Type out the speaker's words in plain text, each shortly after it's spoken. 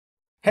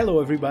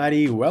Hello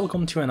everybody,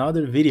 welcome to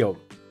another video.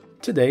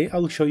 Today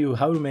I'll show you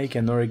how to make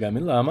an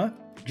Origami Llama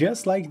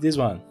just like this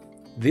one.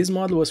 This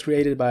model was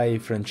created by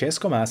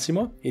Francesco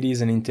Massimo. It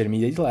is an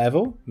intermediate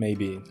level,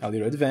 maybe a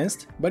little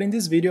advanced, but in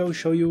this video I'll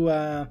show you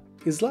a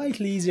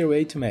slightly easier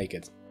way to make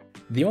it.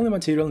 The only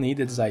material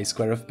needed is a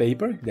square of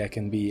paper that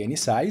can be any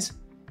size.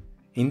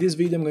 In this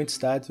video I'm going to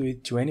start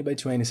with 20 by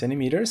 20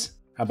 centimeters,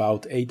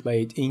 about 8 by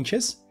 8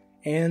 inches,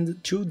 and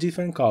two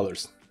different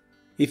colors.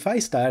 If I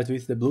start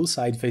with the blue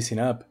side facing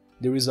up,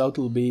 the result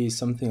will be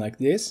something like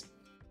this.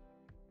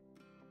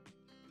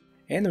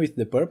 And with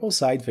the purple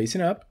side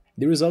facing up,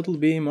 the result will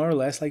be more or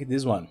less like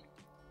this one.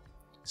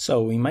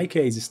 So in my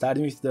case,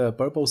 starting with the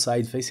purple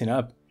side facing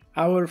up,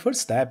 our first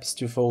step is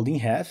to fold in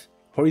half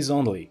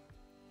horizontally.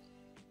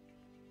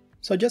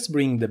 So just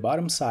bring the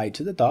bottom side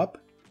to the top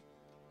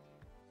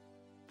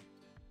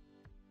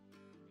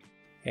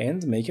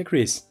and make a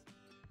crease.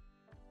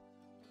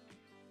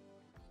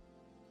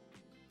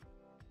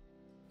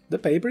 The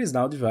paper is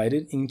now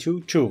divided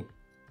into two.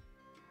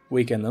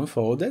 We can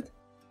unfold it,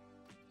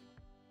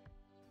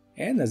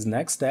 and as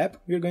next step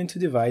we are going to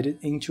divide it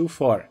into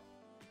four.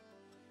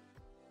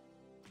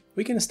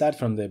 We can start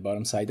from the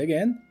bottom side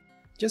again,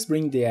 just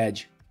bring the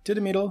edge to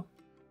the middle,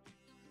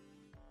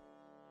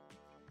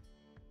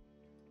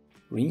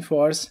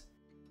 reinforce,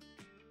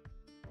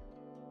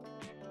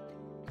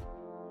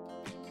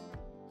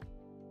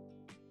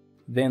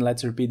 then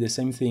let's repeat the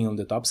same thing on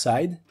the top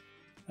side.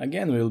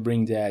 Again we'll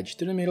bring the edge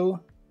to the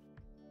middle,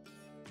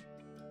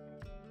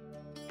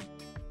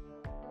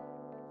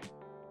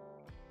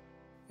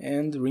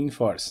 and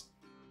reinforce.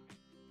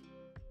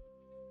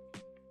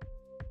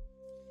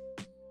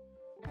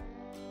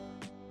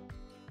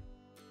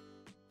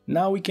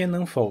 Now we can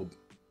unfold.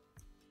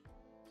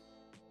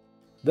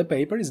 The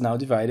paper is now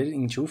divided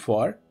into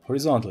four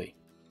horizontally.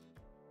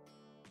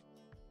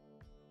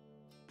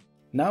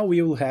 Now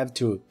we will have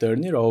to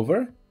turn it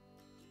over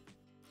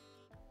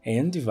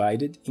and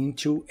divide it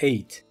into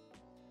 8.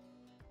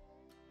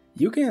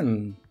 You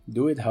can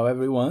do it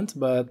however you want,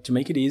 but to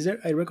make it easier,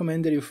 I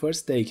recommend that you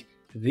first take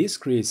this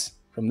crease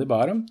from the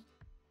bottom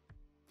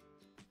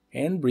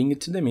and bring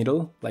it to the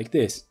middle like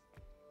this.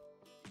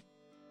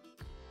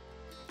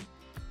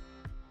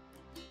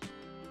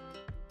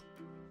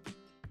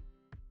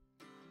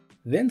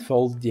 Then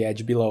fold the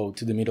edge below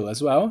to the middle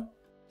as well.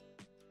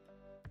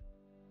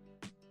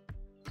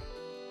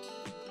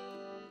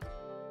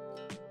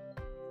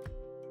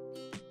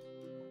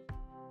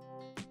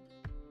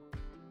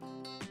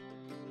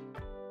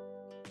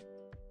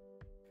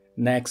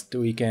 Next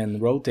we can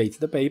rotate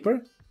the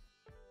paper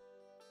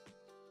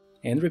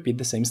and repeat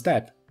the same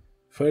step.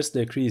 First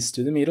the crease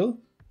to the middle,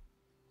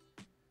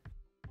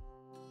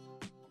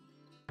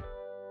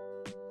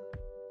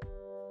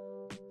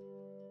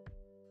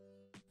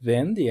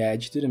 then the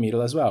edge to the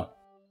middle as well.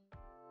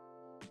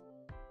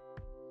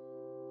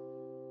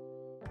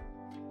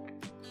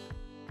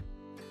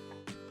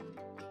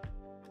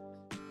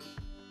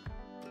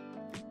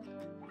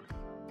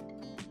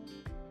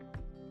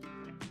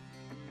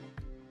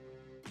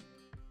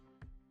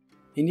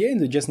 In the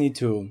end, we just need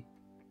to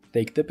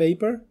take the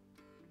paper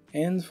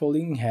and fold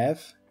it in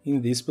half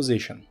in this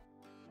position.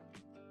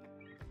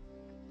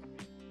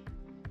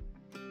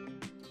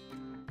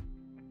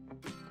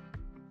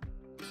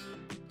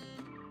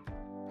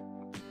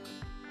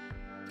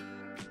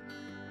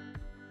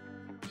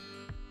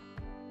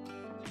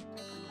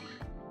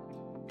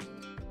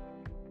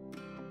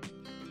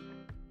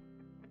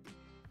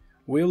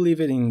 We'll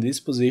leave it in this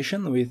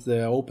position with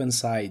the open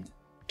side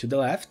to the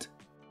left.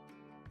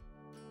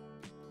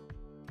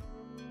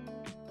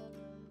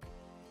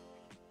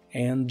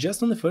 And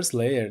just on the first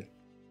layer,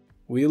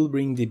 we'll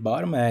bring the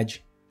bottom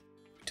edge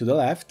to the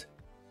left,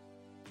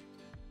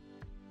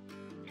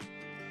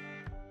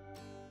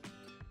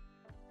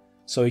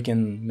 so we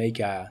can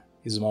make a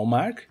small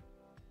mark,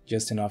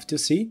 just enough to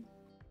see.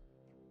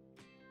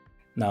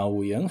 Now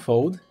we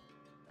unfold,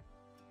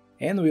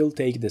 and we'll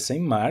take the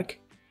same mark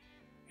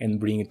and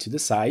bring it to the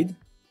side,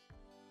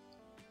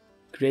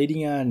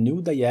 creating a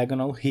new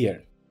diagonal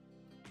here.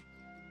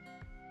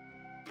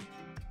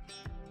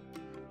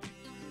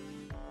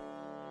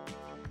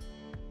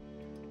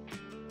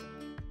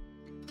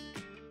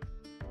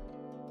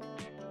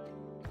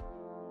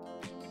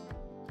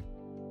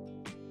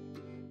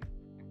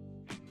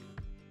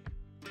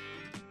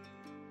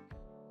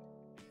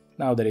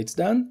 Now that it's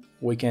done,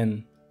 we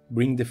can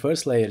bring the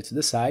first layer to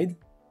the side,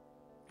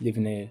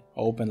 leaving it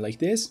open like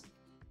this,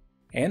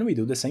 and we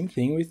do the same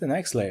thing with the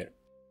next layer.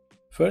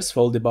 First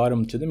fold the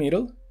bottom to the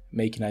middle,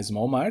 making a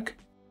small mark,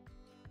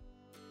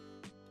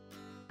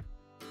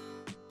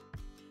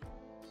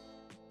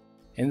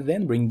 and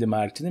then bring the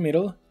mark to the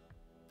middle,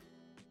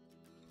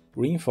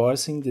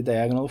 reinforcing the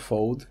diagonal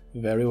fold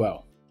very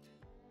well.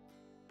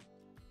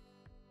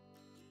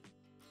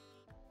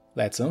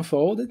 Let's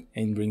unfold it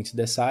and bring to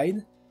the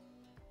side.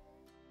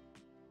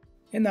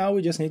 And now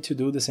we just need to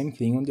do the same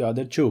thing on the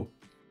other two.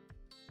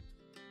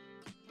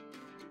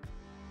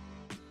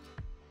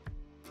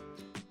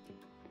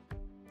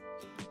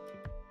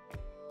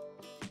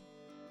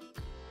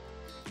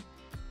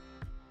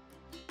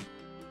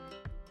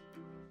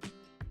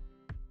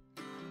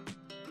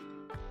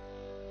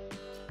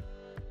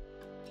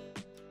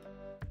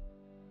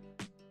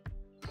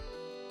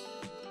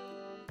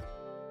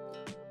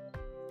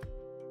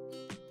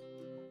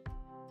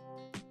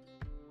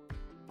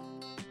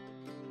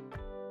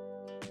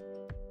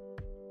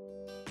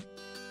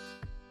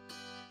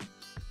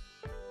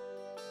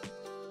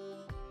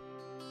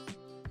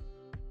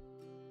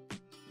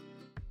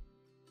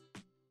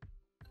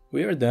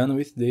 We are done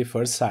with the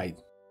first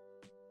side.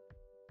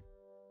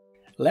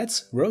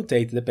 Let's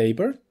rotate the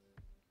paper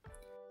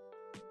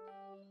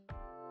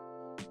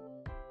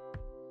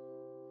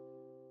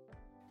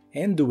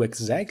and do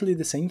exactly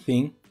the same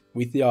thing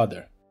with the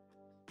other.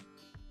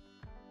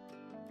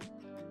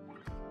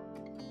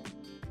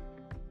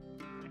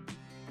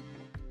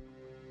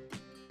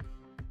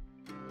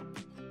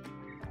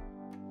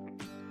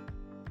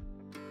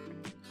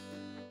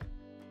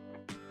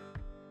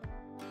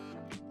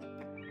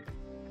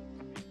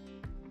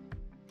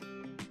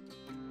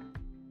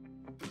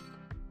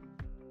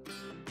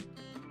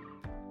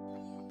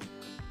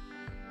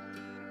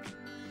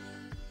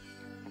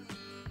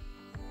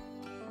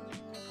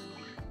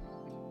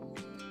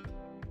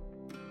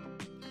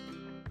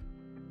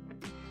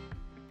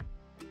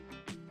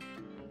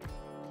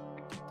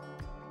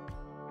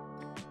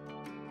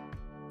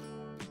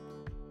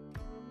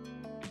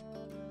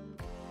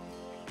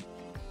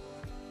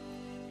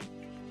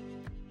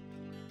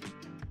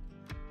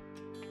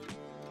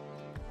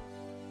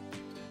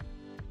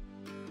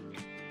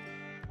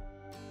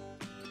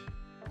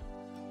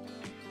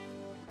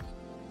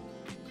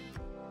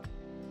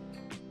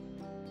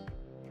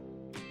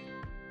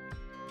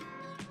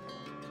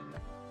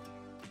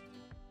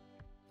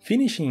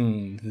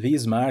 Finishing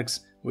these marks,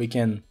 we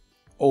can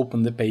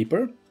open the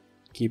paper,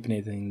 keeping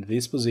it in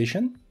this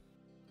position,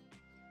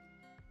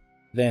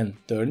 then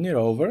turn it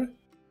over,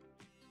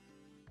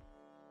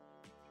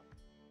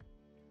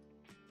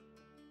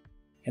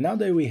 and now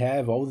that we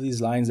have all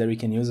these lines that we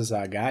can use as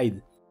a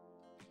guide,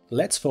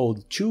 let's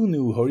fold two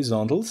new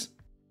horizontals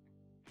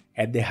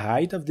at the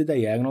height of the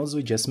diagonals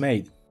we just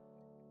made.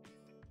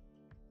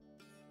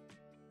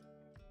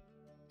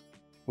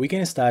 We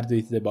can start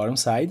with the bottom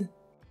side.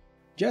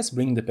 Just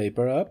bring the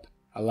paper up,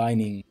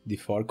 aligning the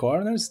four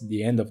corners,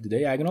 the end of the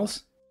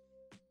diagonals,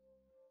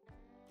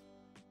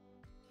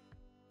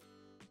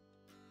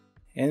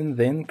 and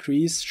then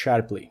crease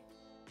sharply.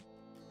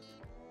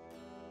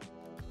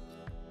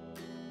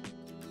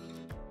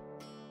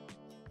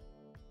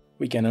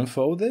 We can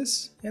unfold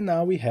this, and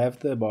now we have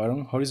the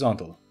bottom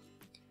horizontal.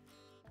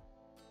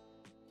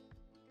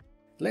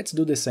 Let's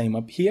do the same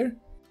up here.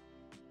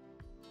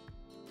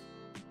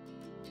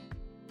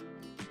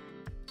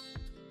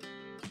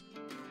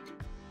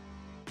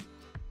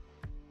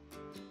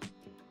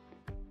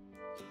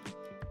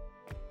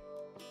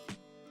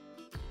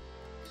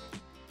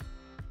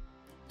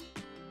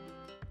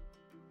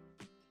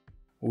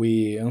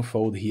 We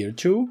unfold here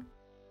too.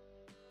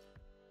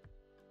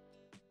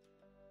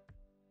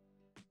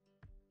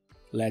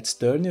 Let's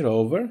turn it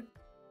over.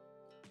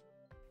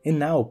 And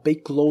now pay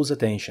close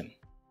attention.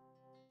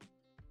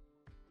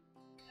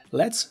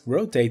 Let's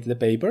rotate the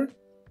paper.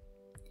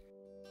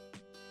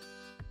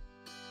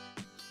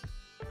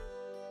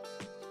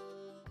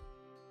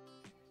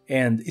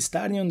 And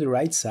starting on the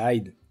right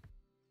side,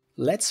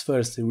 let's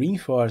first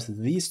reinforce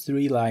these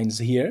three lines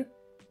here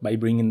by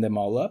bringing them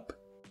all up.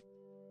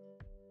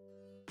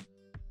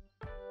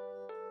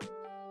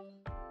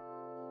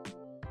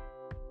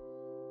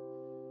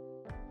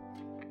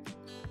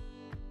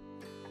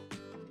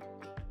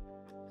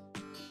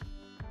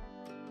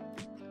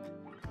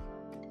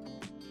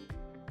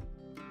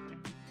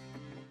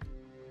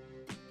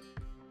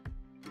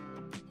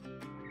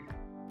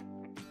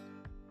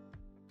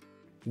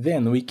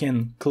 Then we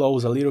can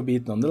close a little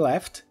bit on the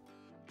left.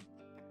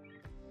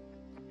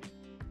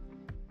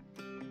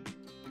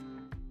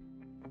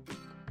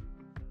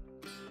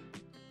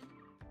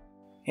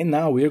 And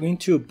now we are going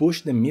to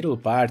push the middle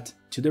part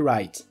to the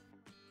right.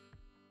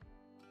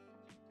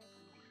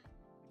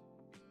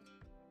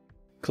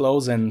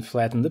 Close and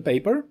flatten the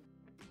paper.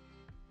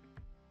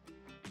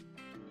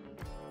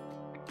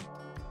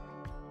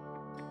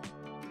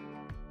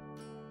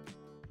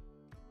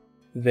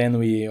 Then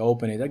we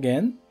open it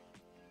again.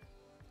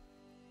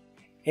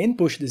 And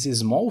push this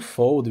small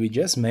fold we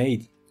just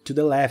made to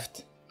the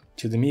left,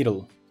 to the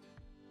middle.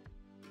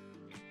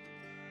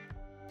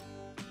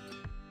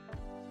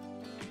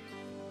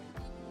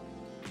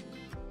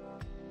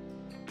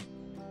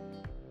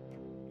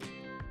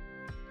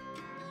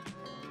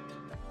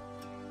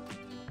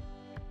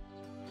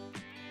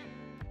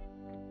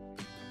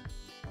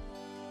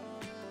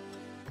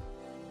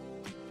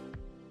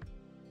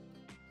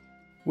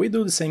 We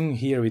do the same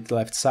here with the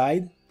left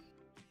side.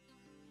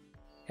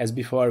 As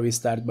before, we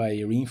start by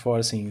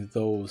reinforcing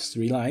those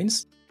three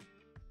lines.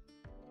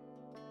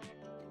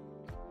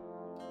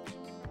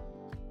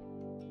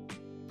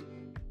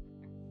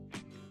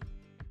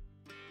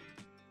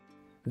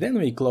 Then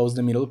we close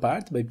the middle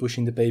part by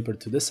pushing the paper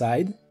to the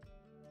side.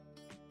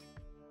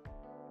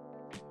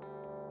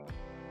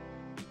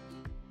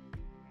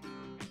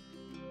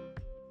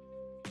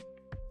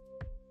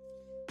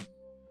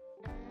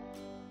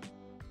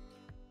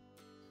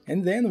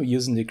 And then,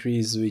 using the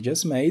crease we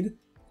just made,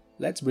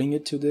 let's bring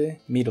it to the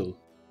middle.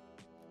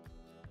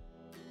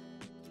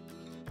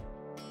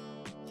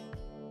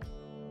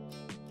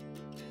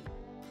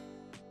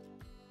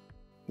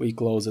 We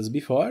close as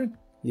before,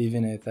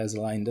 leaving it as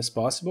aligned as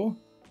possible.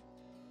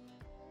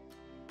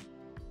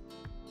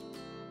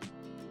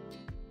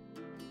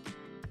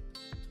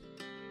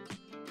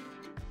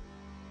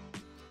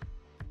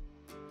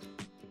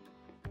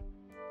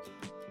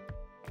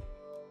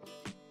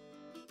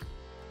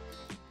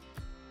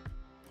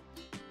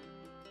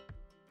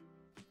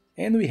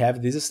 And we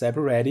have this step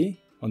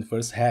already on the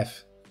first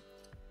half.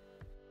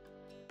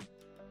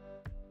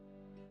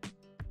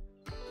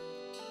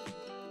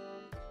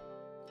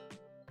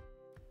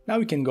 Now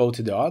we can go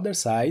to the other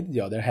side,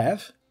 the other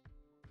half,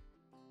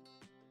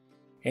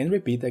 and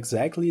repeat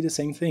exactly the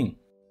same thing.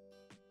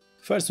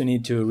 First we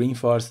need to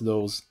reinforce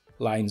those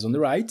lines on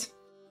the right.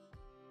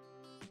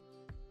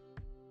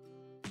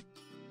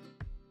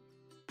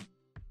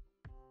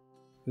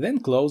 Then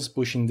close,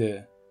 pushing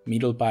the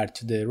middle part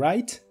to the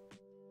right.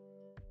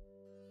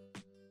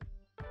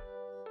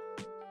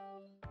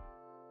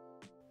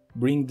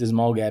 Bring the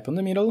small gap on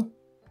the middle.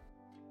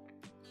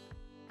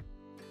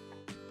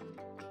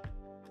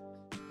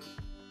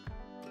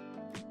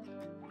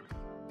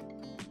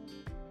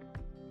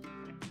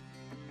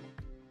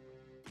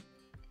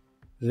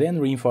 Then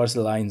reinforce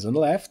the lines on the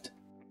left.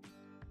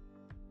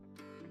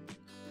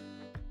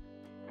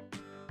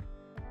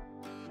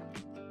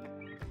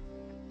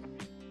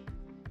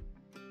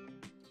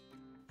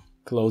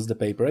 Close the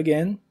paper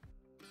again.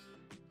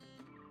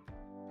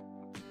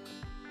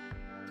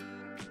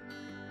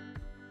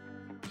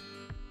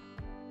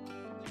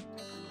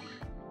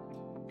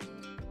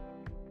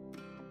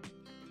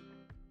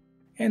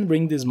 And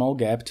bring the small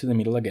gap to the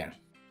middle again.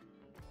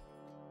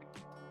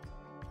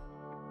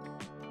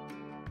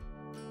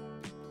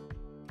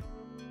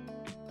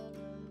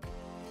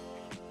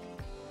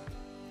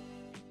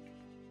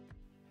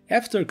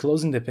 After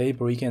closing the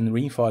paper, we can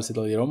reinforce it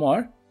a little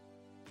more.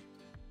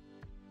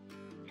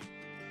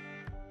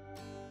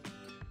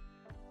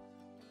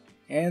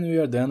 And we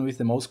are done with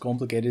the most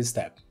complicated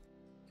step.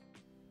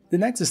 The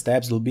next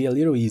steps will be a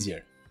little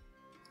easier.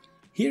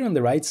 Here on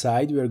the right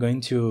side, we are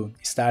going to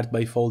start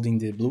by folding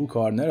the blue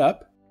corner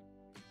up.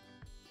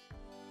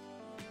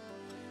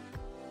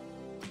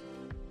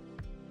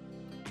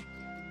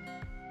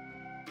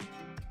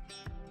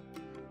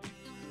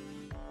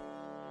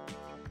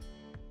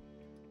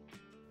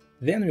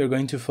 Then we are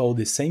going to fold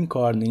the same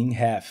corner in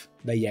half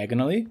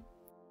diagonally.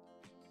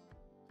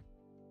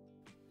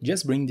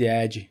 Just bring the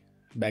edge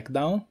back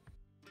down.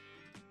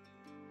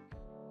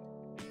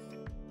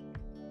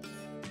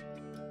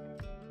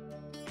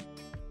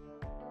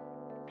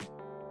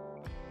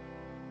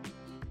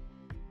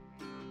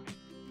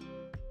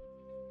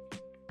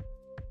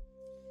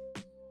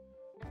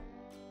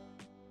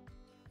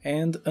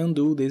 And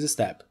undo this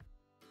step.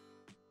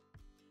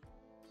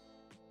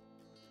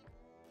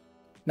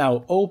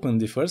 Now open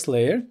the first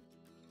layer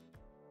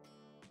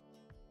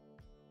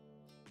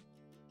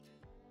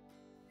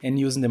and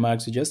using the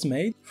marks we just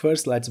made,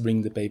 first let's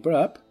bring the paper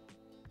up.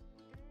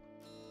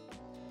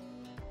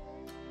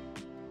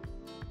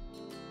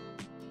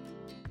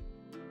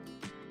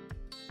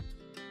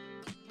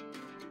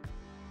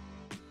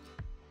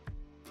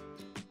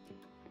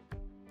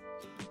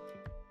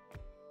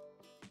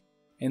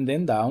 And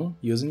then down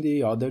using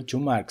the other two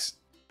marks.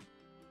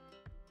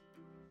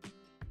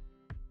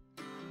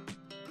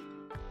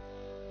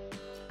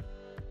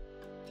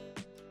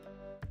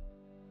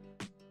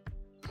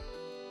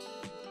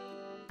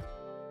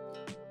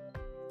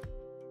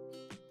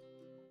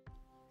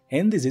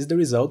 And this is the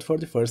result for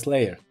the first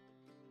layer.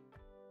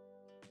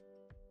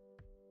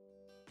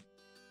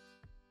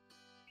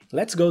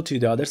 Let's go to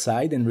the other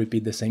side and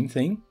repeat the same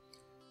thing.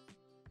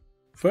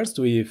 First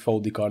we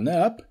fold the corner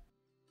up,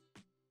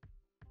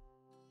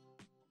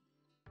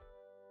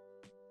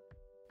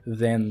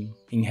 then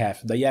in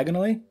half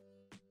diagonally,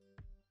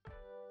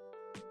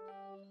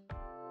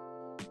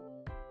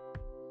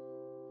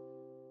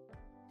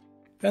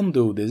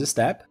 undo this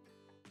step,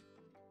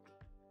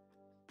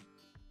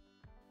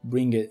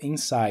 bring it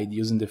inside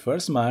using the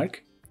first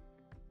mark,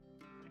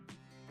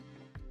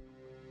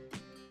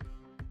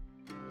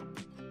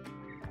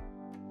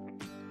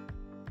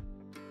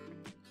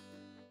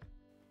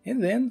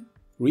 and then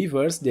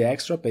reverse the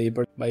extra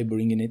paper by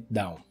bringing it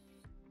down.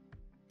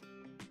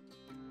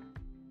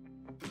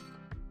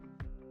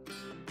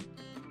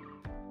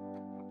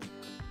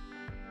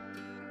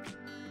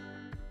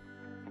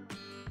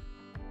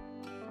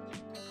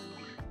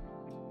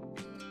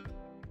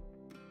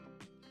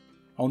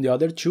 On the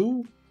other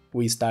two,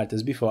 we start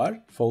as before,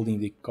 folding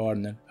the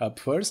corner up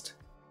first.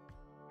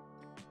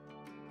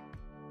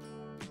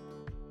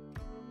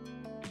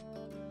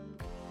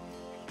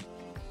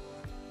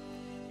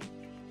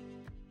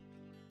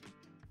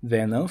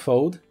 Then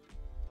unfold,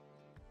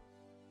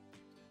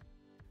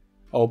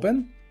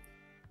 open,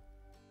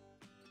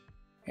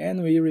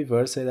 and we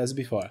reverse it as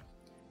before.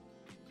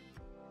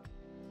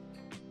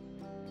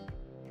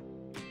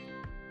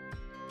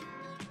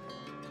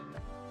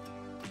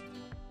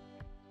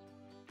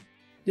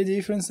 The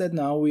difference that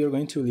now we are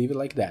going to leave it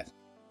like that.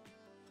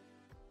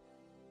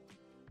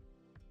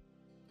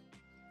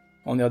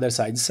 On the other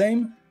side,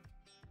 same.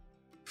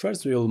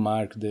 First we will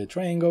mark the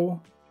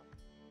triangle.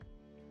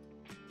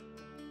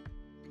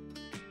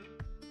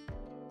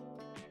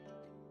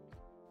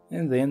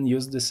 And then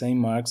use the same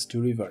marks to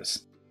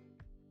reverse.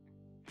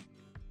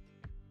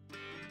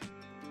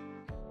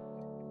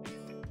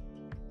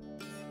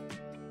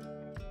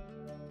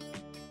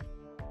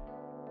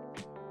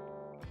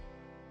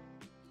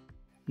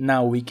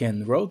 Now we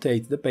can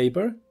rotate the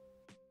paper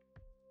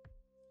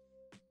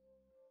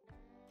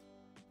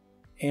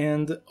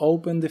and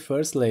open the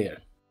first layer.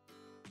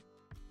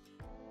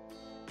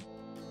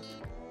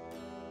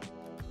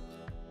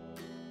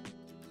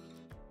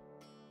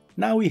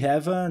 Now we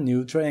have a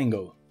new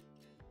triangle.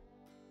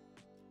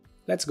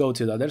 Let's go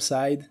to the other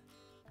side,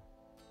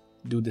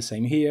 do the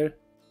same here.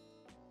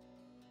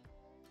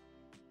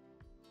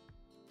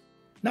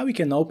 Now we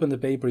can open the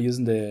paper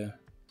using the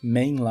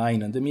main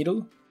line in the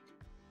middle.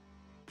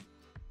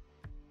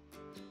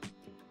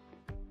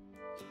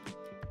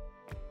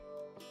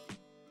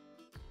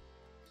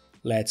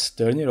 Let's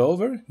turn it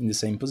over in the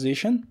same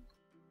position.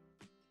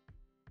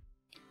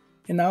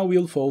 And now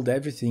we'll fold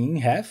everything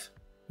in half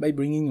by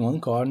bringing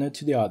one corner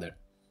to the other.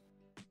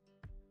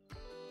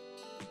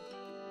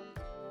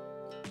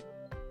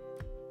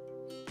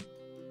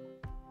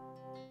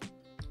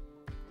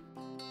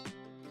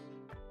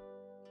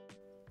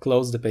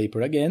 Close the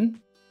paper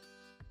again.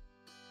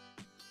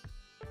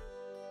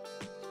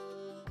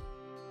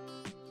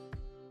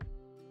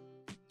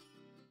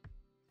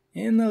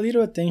 And a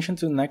little attention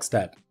to the next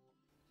step.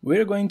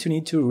 We're going to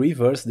need to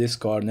reverse this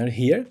corner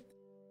here,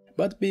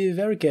 but be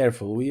very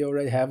careful, we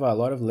already have a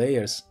lot of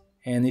layers,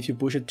 and if you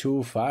push it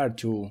too far,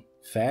 too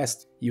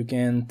fast, you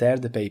can tear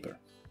the paper.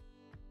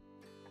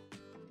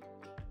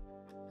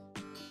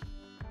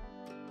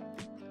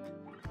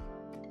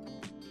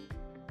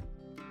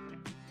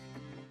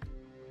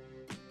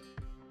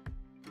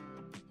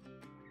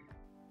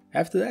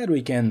 After that,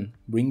 we can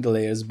bring the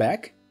layers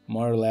back,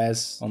 more or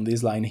less on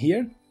this line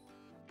here.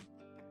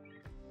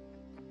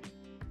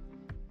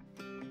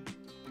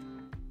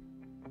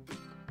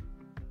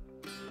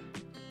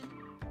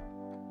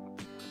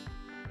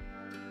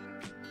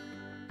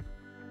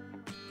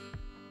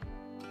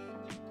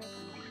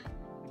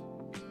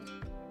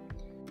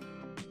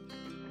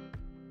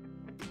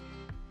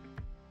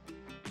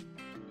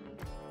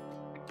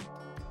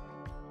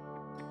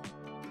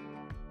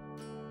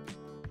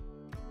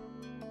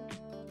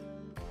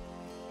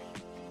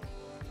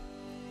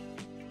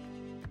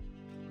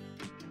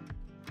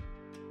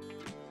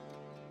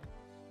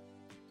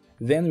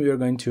 Then we are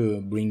going to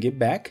bring it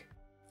back,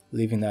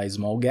 leaving a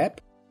small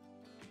gap.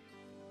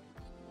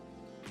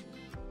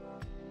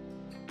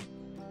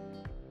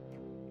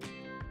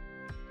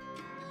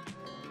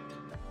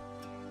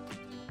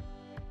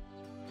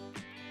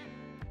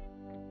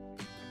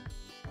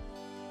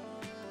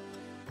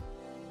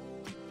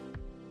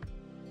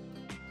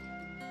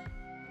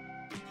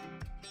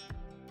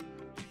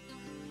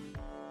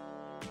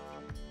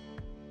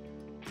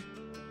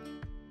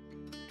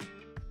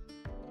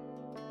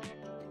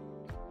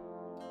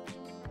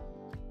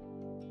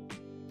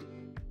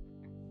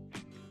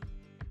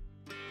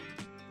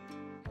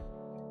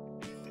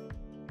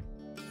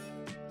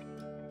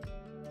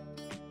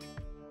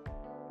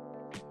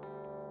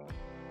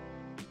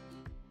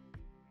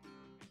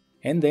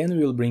 And then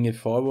we'll bring it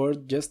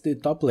forward just the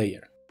top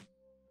layer.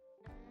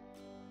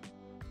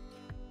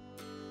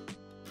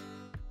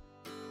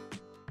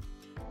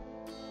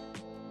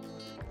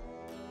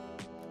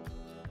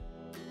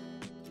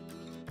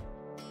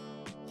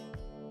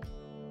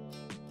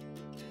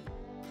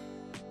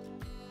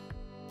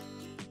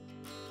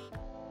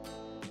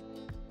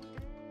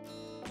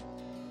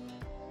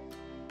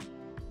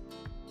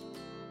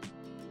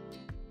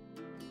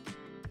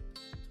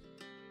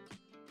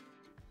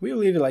 We'll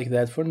leave it like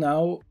that for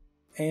now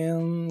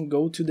and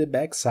go to the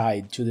back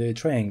side, to the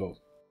triangle.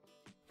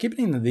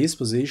 Keeping in this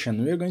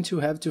position, we're going to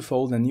have to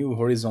fold a new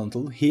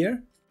horizontal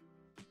here.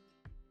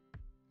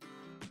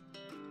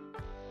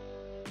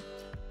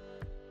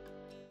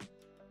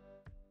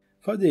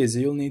 For this,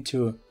 you'll need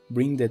to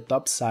bring the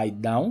top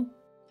side down.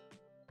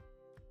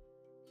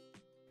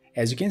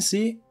 As you can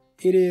see,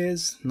 it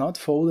is not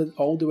folded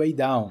all the way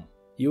down.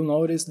 You'll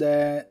notice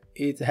that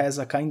it has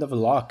a kind of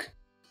lock.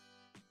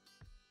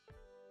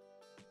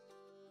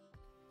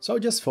 So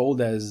just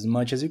fold as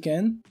much as you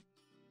can.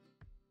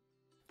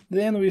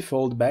 Then we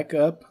fold back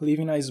up,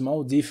 leaving a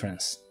small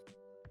difference.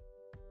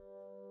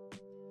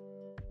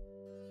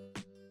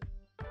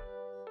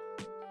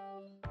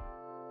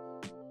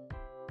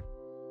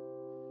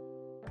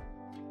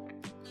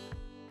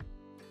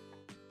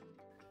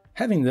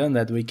 Having done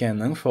that, we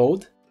can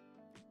unfold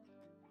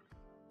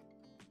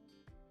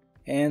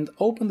and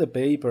open the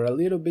paper a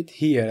little bit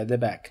here at the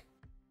back.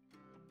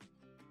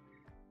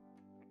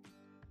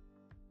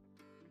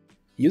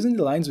 Using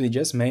the lines we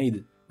just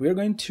made, we are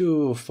going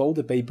to fold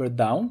the paper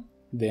down,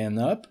 then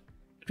up,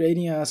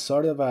 creating a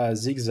sort of a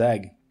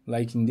zigzag,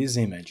 like in this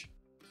image.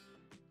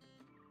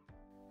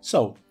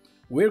 So,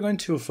 we're going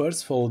to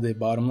first fold the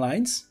bottom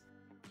lines.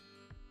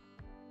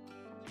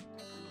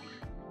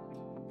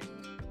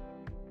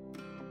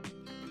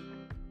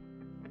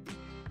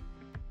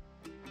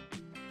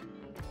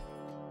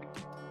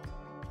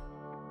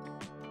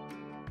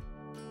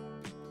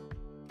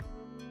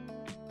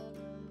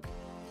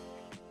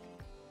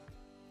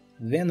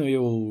 Then we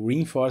will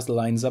reinforce the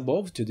lines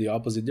above to the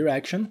opposite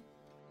direction.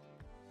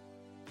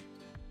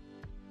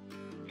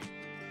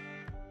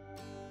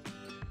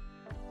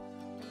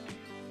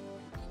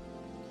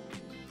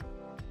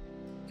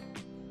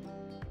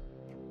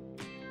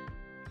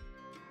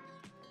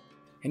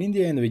 And in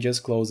the end we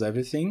just close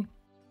everything.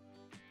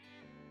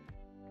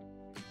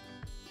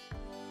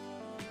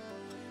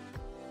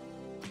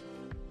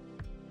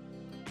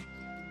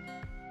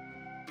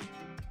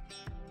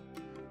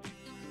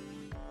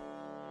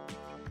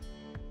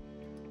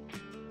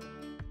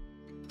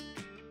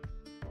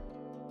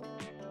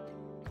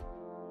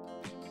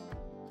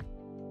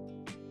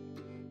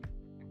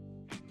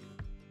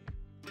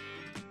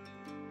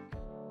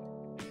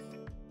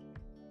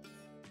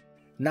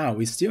 Now,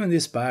 we're still in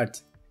this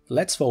part.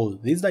 Let's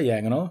fold this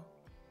diagonal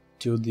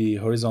to the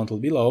horizontal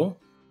below.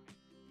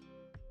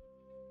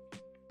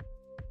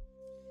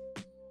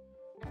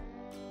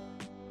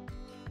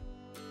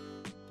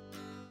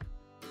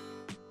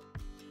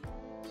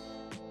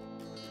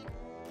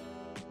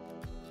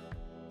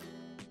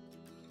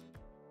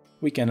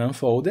 We can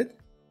unfold it.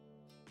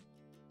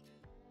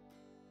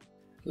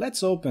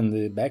 Let's open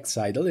the back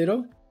side a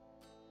little.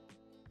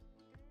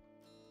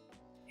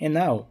 And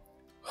now,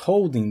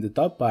 holding the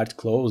top part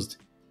closed,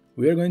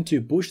 we are going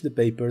to push the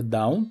paper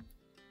down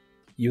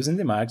using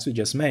the marks we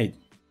just made.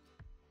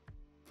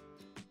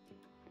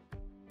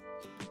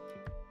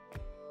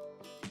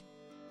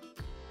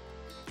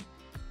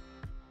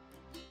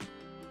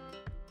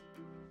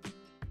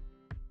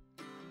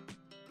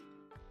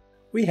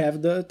 We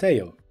have the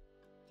tail.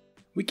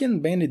 We can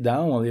bend it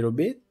down a little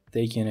bit,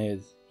 taking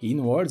it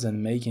inwards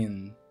and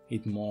making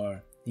it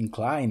more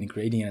inclined,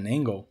 creating an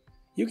angle.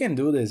 You can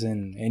do this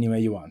in any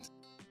way you want.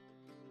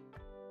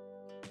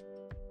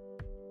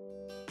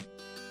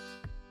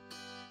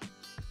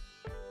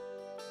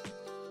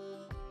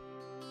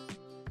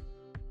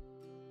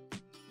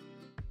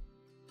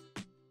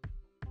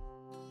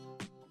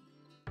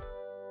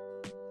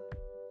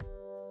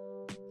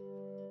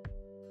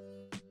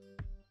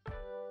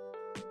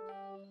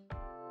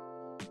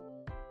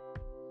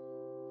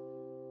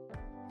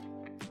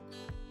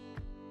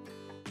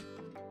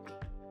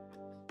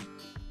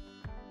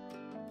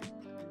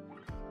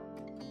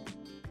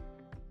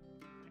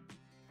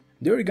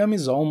 The origami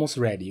is almost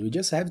ready, we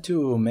just have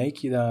to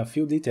make it a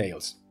few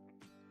details.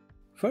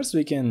 First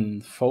we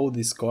can fold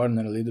this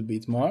corner a little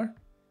bit more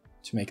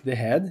to make the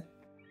head.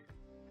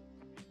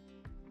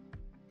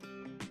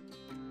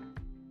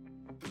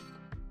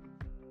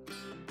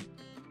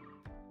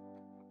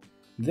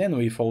 Then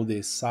we fold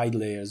the side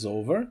layers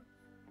over.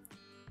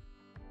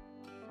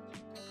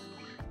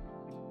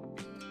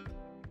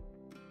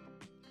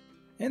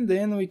 And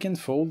then we can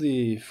fold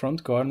the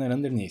front corner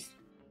underneath.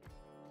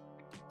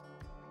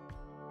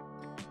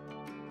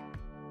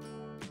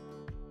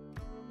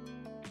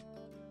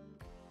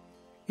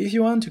 If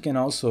you want, you can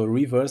also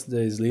reverse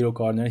this little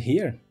corner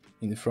here,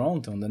 in the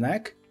front, on the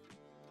neck.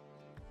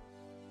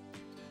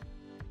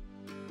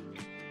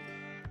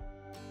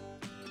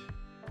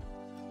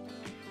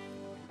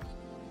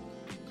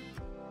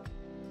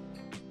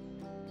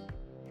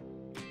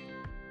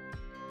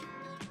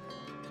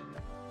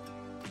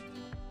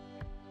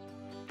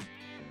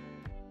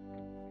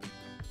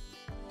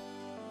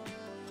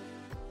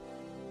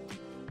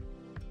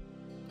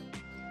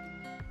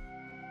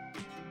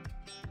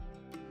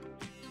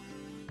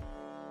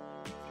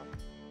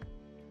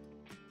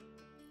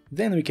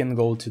 Then we can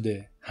go to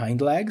the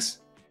hind legs,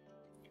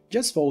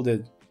 just fold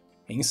it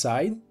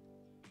inside,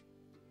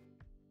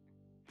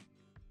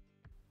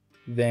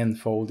 then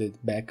fold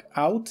it back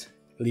out,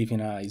 leaving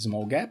a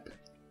small gap.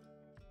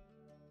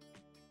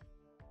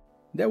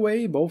 That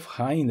way both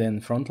hind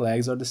and front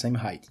legs are the same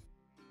height.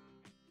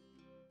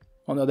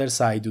 On the other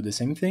side do the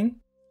same thing.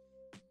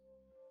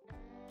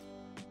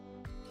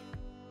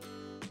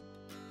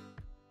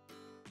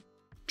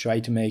 Try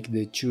to make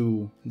the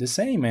two the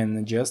same and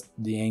adjust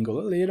the angle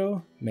a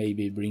little,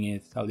 maybe bring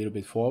it a little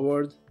bit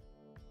forward.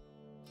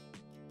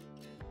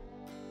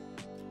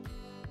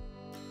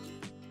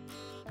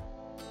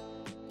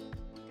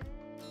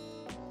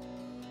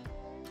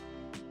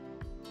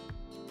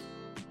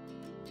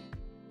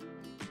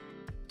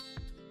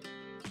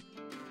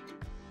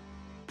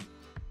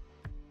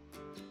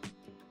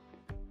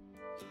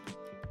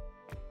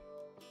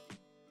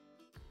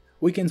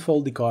 We can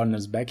fold the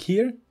corners back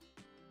here.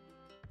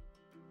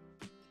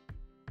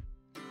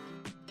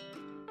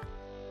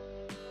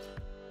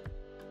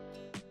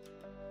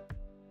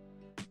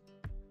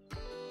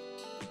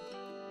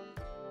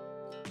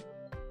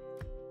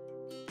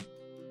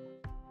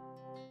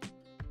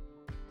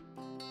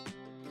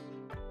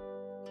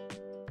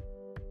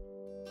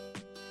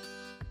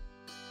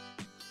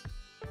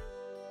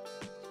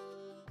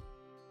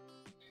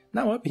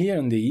 Now up here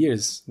on the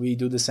ears, we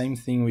do the same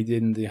thing we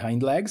did in the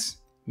hind legs,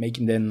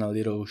 making them a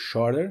little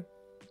shorter.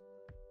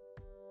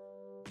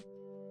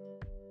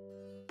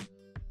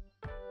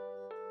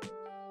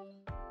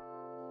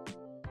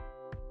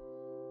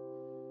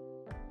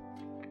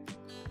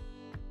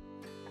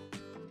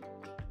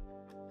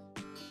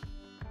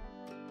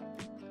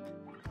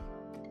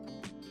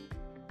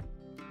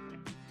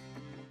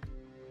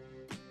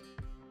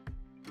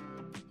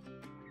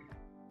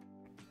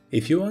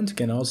 If you want, you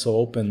can also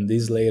open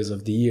these layers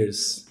of the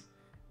ears,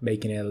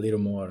 making it a little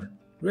more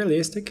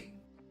realistic.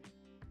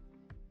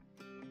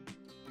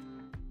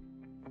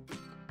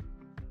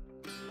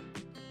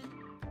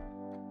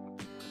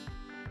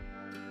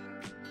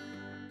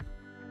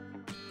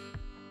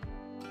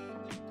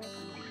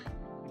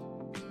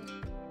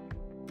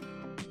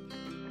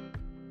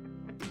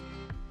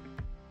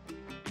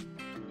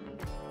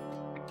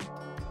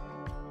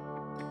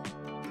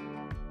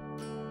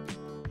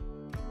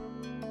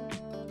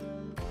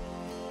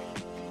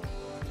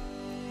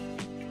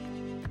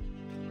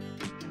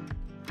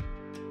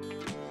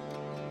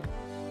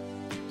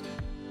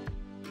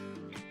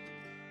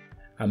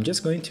 I'm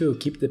just going to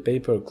keep the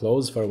paper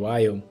closed for a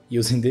while,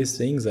 using these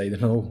things, I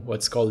don't know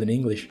what's called in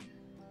English.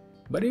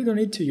 But you don't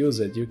need to use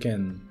it, you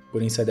can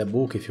put inside a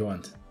book if you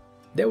want.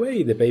 That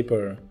way the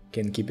paper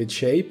can keep its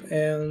shape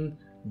and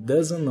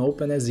doesn't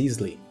open as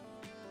easily.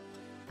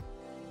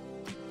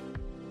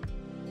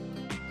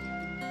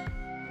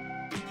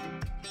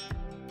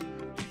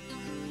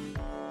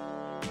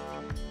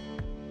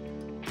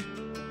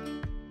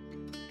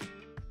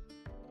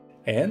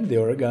 And the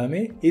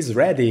origami is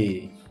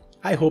ready!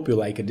 I hope you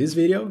liked this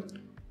video.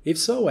 If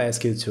so, I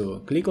ask you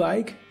to click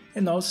like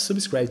and also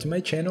subscribe to my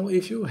channel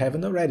if you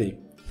haven't already.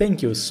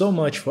 Thank you so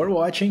much for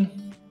watching.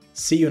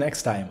 See you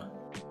next time.